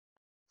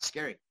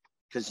scary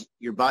because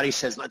your body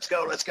says, let's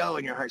go,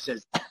 and your heart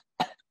says,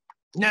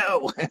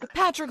 no.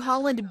 Patrick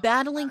Holland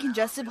battling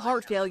congestive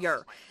heart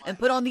failure and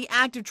put on the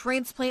active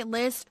transplant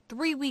list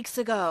 3 weeks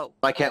ago.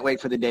 I can't wait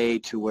for the day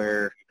to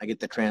where I get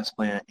the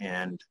transplant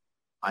and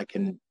I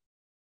can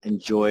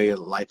enjoy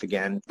life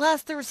again.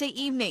 Last Thursday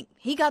evening,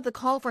 he got the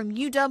call from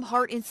UW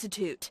Heart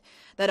Institute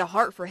that a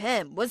heart for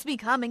him was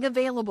becoming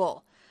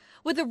available.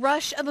 With a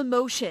rush of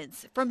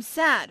emotions, from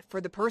sad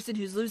for the person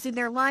who's losing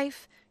their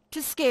life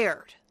to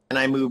scared. And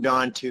I moved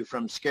on to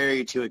from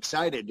scary to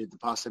excited at the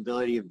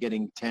possibility of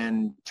getting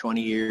 10,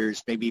 20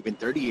 years, maybe even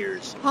 30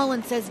 years.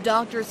 Holland says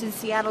doctors in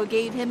Seattle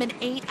gave him an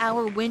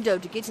 8-hour window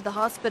to get to the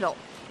hospital,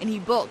 and he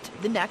booked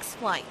the next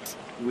flight.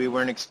 We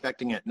weren't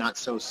expecting it, not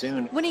so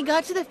soon. When he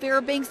got to the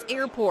Fairbanks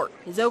airport,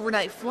 his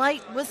overnight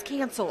flight was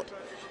canceled.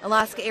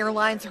 Alaska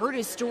Airlines heard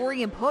his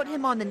story and put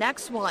him on the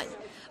next one.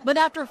 But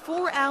after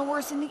 4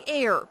 hours in the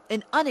air,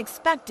 an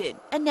unexpected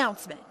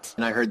announcement.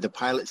 And I heard the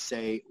pilot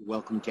say,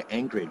 welcome to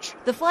Anchorage.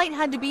 The flight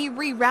had to be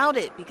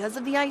rerouted because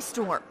of the ice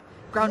storm,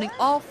 grounding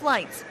all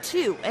flights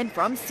to and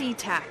from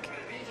Sea-Tac.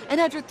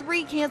 And after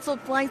 3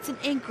 canceled flights in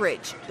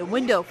Anchorage, the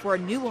window for a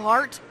new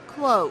heart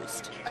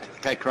closed. I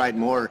think I cried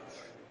more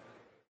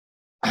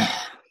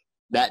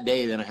that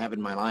day than I have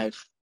in my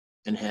life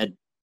and had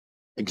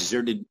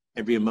exerted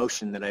every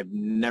emotion that I've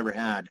never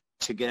had.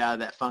 To get out of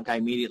that funk, I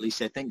immediately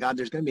said, thank God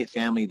there's going to be a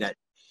family that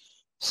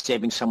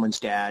saving someone's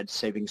dad,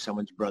 saving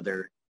someone's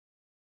brother,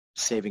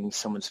 saving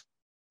someone's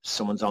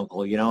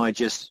uncle. You know,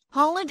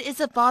 Holland is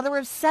a father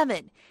of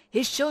 7.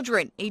 His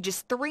children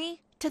ages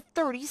 3 to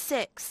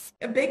 36.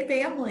 A big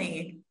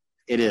family.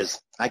 It is.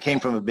 I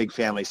came from a big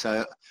family,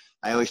 so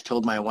I always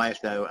told my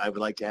wife that I would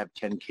like to have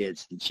 10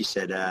 kids. And she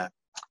said,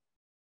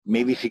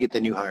 maybe if you get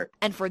the new heart.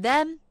 And for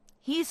them,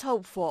 he's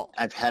hopeful.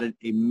 I've had an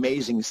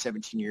amazing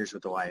 17 years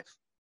with the wife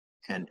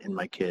and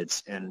my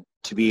kids. And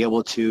to be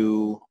able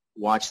to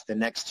watch the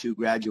next 2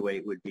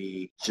 graduate would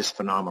be just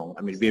phenomenal.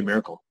 I mean, it'd be a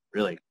miracle,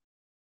 really.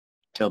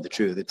 Tell the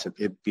truth,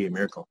 it'd be a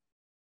miracle.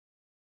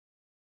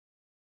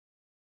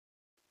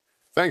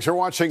 Thanks for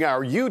watching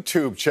our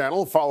YouTube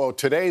channel. Follow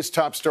today's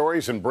top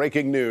stories and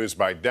breaking news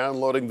by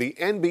downloading the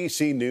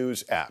NBC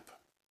News app.